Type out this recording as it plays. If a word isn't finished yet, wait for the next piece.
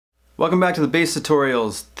Welcome back to the bass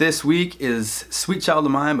tutorials. This week is Sweet Child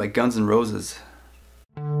of Mine by Guns N' Roses.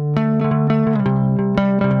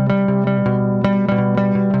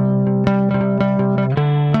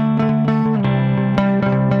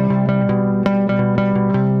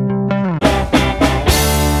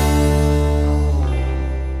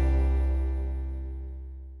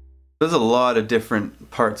 There's a lot of different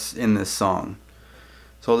parts in this song.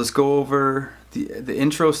 So I'll just go over the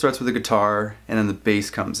intro. Starts with the guitar and then the bass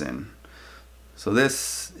comes in. So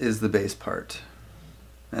this is the bass part,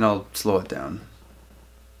 and I'll slow it down.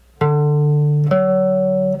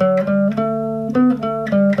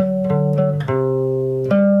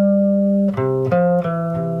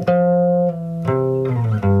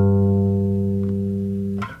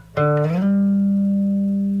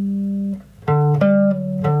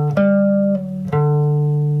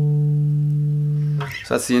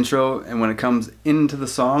 So that's the intro, and when it comes into the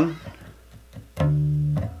song,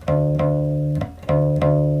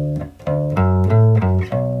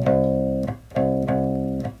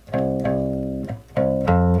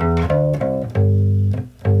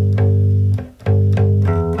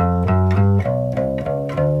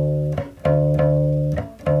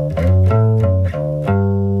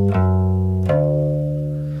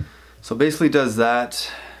 so basically does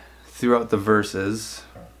that throughout the verses.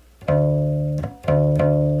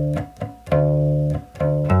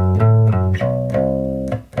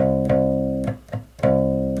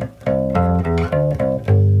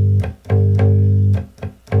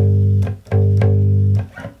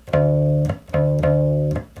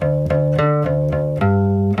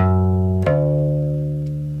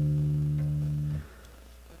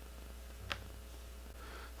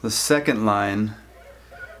 The second line,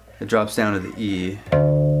 it drops down to the E.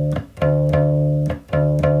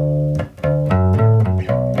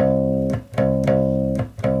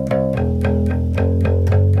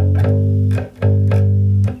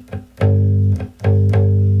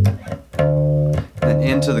 Then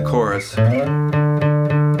into the chorus.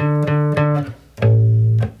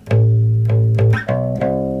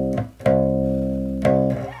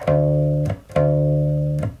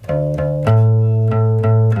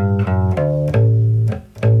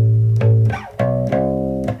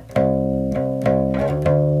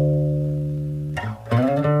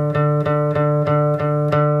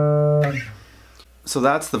 So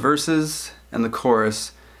that's the verses and the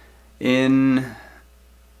chorus. In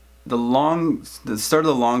the start of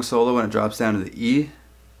the long solo, when it drops down to the E,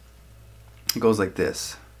 it goes like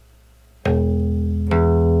this.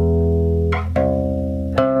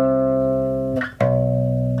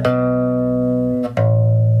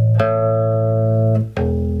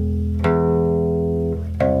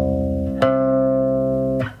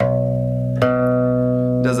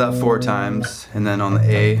 Does that 4 times, and then on the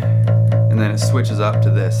A, and then it switches up to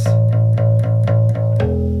this.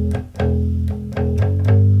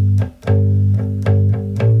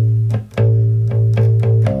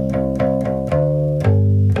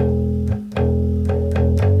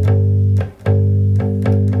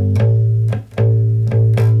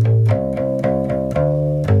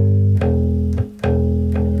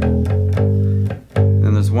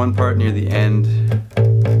 And there's one part near the end,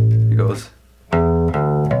 it goes.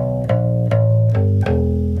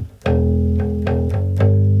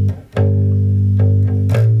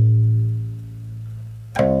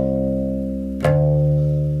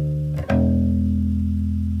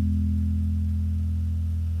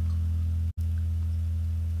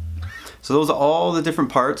 So those are all the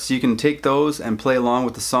different parts. You can take those and play along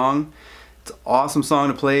with the song. It's an awesome song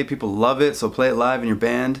to play. People love it, so play it live in your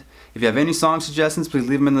band. If you have any song suggestions, please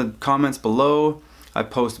leave them in the comments below. I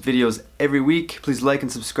post videos every week. Please like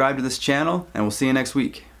and subscribe to this channel, and we'll see you next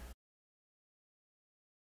week.